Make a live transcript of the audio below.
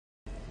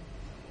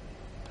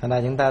Hôm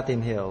nay chúng ta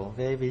tìm hiểu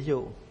cái ví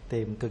dụ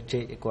tìm cực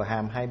trị của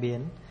hàm hai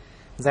biến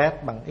z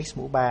bằng x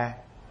mũ 3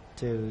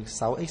 trừ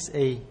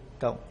 6xy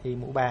cộng y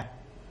mũ 3.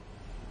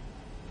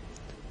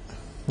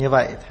 Như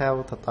vậy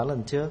theo thuật toán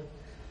lần trước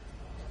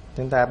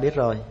chúng ta biết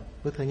rồi,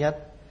 bước thứ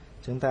nhất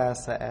chúng ta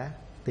sẽ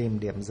tìm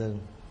điểm dừng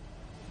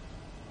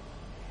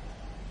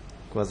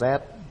của z.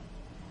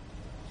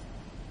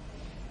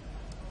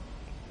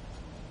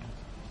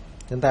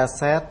 Chúng ta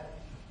xét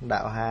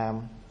đạo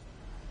hàm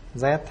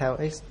z theo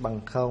x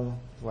bằng 0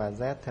 và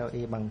z theo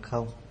y bằng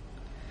 0.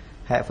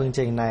 Hệ phương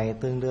trình này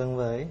tương đương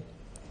với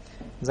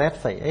z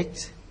phẩy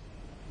x.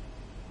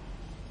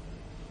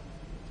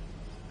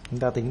 Chúng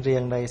ta tính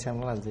riêng đây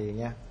xem nó là gì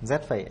nha. Z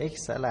phẩy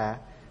x sẽ là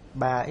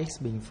 3x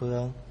bình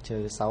phương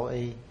trừ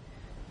 6y.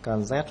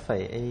 Còn z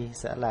phẩy y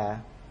sẽ là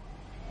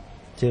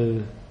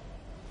trừ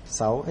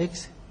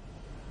 6x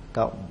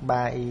cộng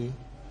 3y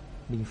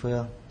bình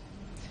phương.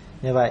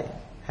 Như vậy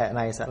hệ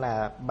này sẽ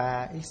là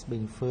 3x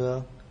bình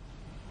phương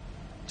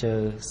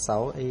trừ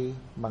 6y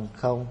bằng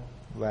 0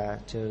 và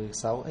trừ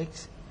 6x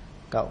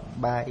cộng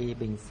 3y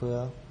bình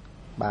phương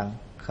bằng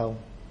 0.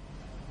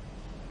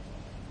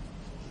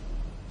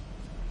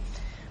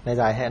 Để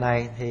giải hệ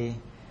này thì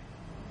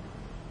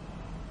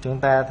chúng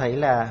ta thấy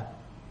là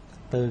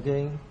từ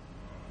cái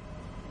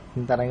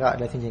chúng ta đang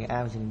gọi là phương trình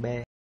A và phương trình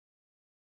B.